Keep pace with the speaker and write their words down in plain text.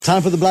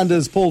Time for the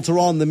Blunders. Paul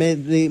Theron,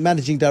 the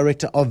managing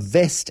director of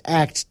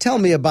Vestact. Tell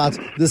me about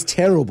this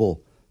terrible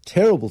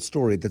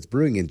story that's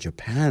brewing in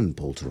Japan,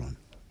 Paul Theron.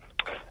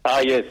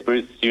 Yes,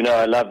 Bruce, you know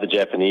I love the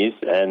Japanese,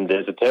 and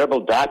there's a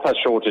terrible diaper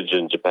shortage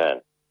in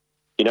Japan.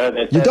 You know,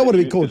 you don't want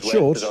to be caught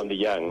short. On the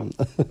young.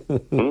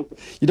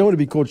 You don't want to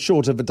be caught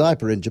short of a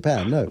diaper in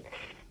Japan, no.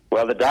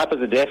 Well, the diapers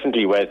are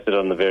definitely wasted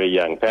on the very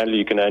young. Apparently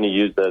you can only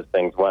use those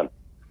things once.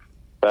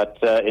 But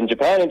in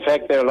Japan, in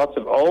fact, there are lots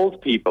of old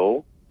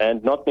people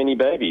and not many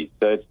babies.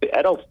 So it's the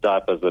adult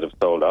diapers that have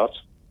sold out.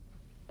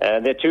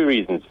 And there are two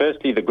reasons.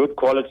 Firstly, the good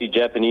quality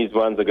Japanese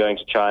ones are going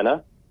to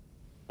China.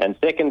 And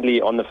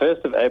secondly, on the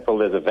 1st of April,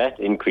 there's a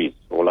VAT increase,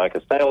 or like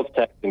a sales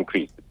tax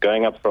increase. It's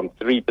going up from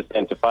 3%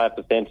 to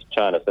 5% in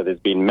China. So there's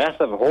been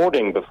massive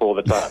hoarding before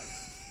the time.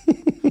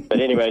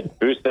 But anyway,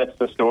 Bruce, that's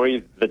the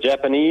story. The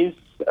Japanese,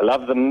 I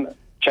love them.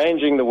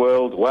 Changing the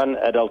world one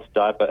adult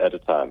diaper at a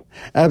time.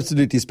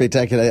 Absolutely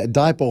spectacular.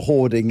 Diaper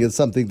hoarding is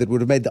something that would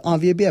have made the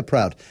RVB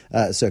proud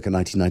circa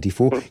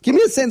 1994. Give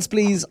me a sense,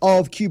 please,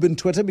 of Cuban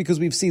Twitter, because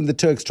we've seen the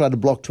Turks try to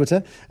block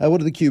Twitter.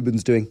 What are the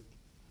Cubans doing?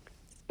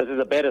 This is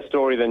a better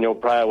story than your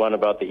prior one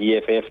about the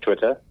EFF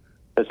Twitter.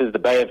 This is the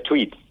Bay of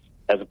Tweets,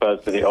 as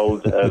opposed to the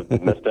old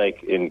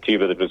mistake in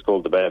Cuba that was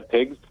called the Bay of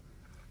Pigs.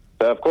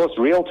 So, of course,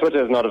 real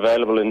Twitter is not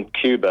available in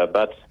Cuba,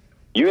 but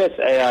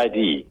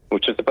USAID,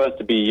 which is supposed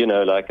to be, you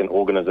know, like an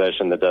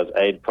organization that does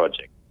aid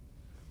projects,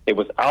 it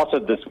was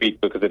outed this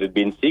week because it had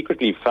been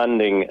secretly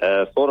funding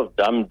a sort of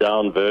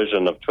dumbed-down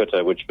version of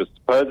Twitter, which was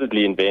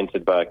supposedly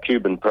invented by a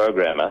Cuban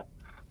programmer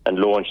and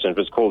launched, and it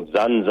was called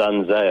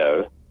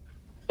Zanzanzeo.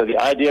 So the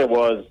idea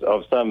was,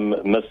 of some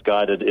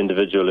misguided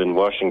individual in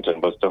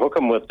Washington, was to hook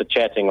them with the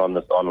chatting on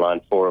this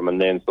online forum and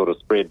then sort of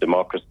spread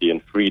democracy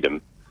and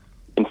freedom.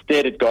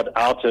 Instead, it got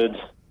outed.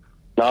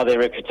 Now their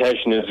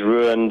reputation is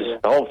ruined.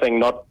 The whole thing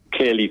not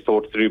clearly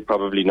thought through,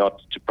 probably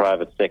not to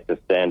private sector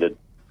standards.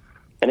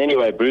 And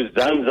anyway, Bruce,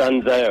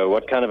 Zanzanzeo,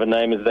 what kind of a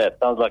name is that?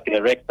 Sounds like an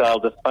erectile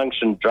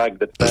dysfunction drug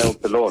that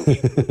failed to launch.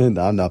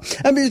 No.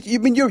 I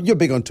mean, you're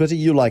big on Twitter.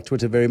 You like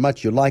Twitter very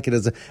much. You like it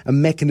as a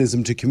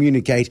mechanism to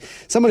communicate.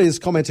 Somebody is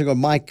commenting on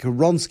Mike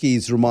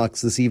Ronski's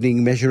remarks this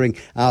evening, measuring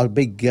our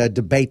big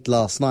debate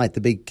last night, the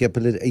big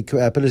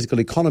political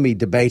economy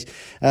debate.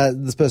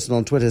 This person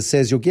on Twitter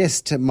says, your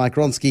guest, Mike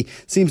Ronski,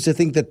 seems to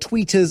think that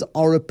tweeters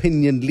are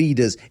opinion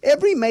leaders.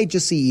 Every major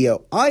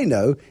CEO I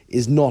know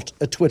is not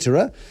a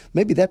Twitterer.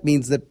 Maybe that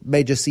means that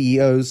major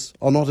CEOs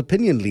are not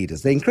opinion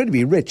leaders. They're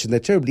incredibly rich and they're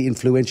terribly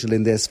influential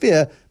in their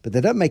sphere, but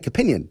they don't make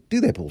opinion,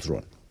 do they, Paul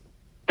Theron?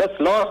 This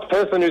last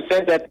person who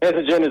sent that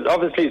message in is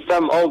obviously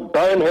some old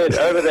bonehead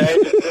over the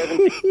age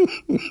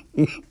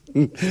of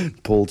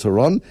 70. Paul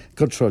Theron,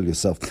 control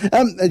yourself.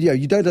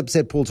 You don't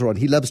upset Paul Theron.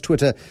 He loves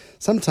Twitter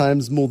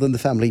sometimes more than the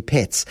family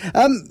pets.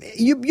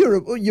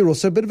 You're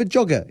also a bit of a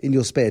jogger in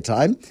your spare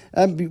time.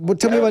 Tell me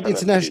about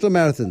international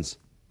marathons.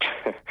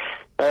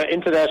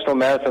 International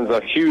marathons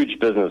are huge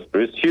business,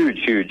 Bruce.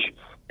 Huge.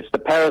 It's the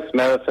Paris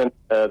Marathon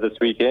this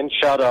weekend.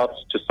 Shout out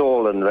to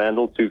Saul and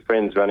Randall, two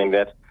friends running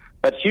that.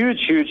 But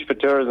huge for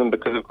tourism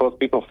because, of course,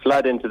 people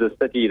flood into the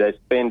city. They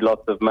spend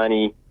lots of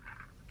money.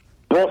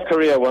 North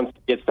Korea wants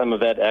to get some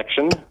of that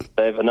action.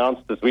 They've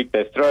announced this week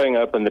they're throwing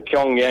open the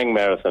Pyongyang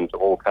Marathon to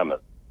all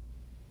comers.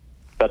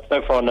 But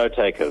so far, no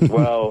takers.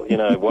 Well, you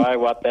know, why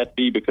would that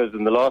be? Because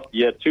in the last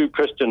year, 2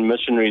 Christian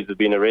missionaries have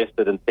been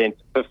arrested and sent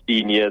to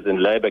 15 years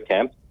in labor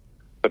camps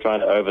for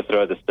trying to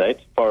overthrow the state,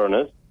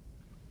 foreigners.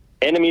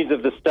 Enemies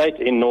of the state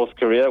in North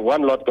Korea,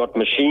 one lot got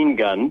machine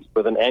gunned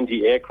with an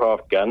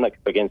anti-aircraft gun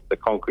against the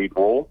concrete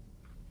wall.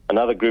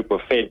 Another group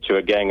were fed to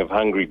a gang of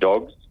hungry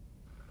dogs.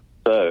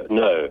 So,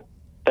 no.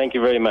 Thank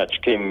you very much,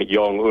 Kim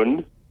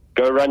Jong-un.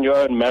 Go run your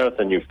own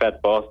marathon, you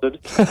fat bastard.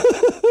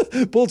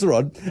 Paul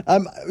Theron,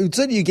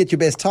 certainly you get your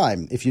best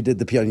time if you did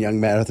the Pyongyang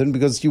Marathon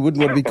because you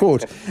wouldn't want to be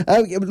caught.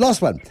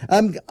 Last one.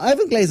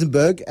 Ivan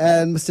Glazenberg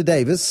and Mr.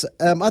 Davis,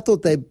 I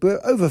thought they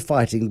were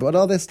over-fighting, but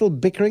are they still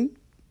bickering?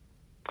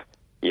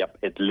 Yep,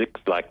 it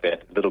looks like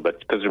that a little bit.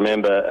 Because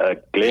remember,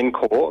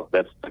 Glencore,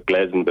 that's the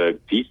Glazenberg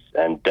piece,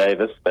 and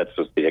Davis, that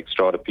was the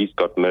Xstrata piece,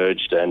 got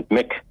merged, and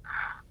Mick,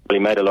 well, he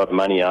made a lot of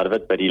money out of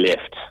it, but he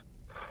left.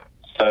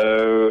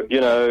 So,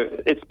 you know,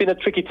 it's been a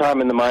tricky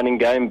time in the mining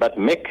game, but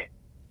Mick,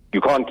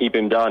 you can't keep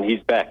him down. He's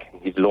back.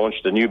 He's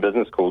launched a new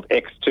business called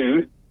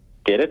X2.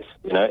 Get it?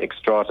 You know,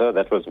 Xstrata,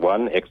 that was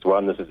one.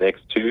 X1, this is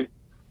X2.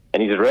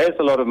 And he's raised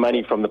a lot of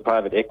money from the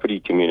private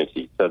equity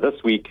community. So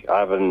this week,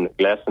 Ivan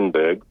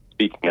Glasenberg,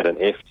 speaking at an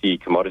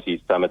FT Commodities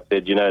Summit,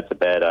 said, you know, it's a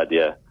bad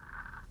idea.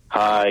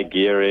 High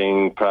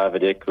gearing,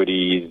 private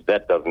equities,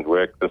 that doesn't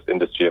work. This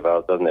industry of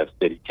ours doesn't have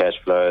steady cash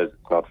flows.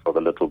 It's not for the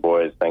little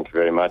boys. Thank you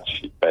very much.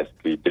 He's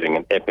basically doing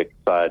an epic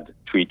side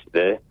tweet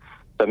there.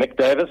 So Mick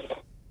Davis,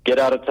 get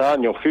out of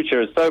town. Your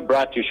future is so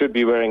bright you should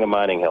be wearing a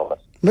mining helmet.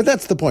 But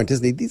that's the point,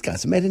 isn't it? These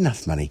guys have made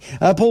enough money.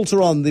 Paul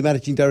Theron, the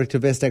managing director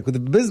of Vestact, with the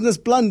business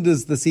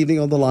blunders this evening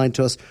on the line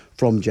to us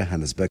from Johannesburg.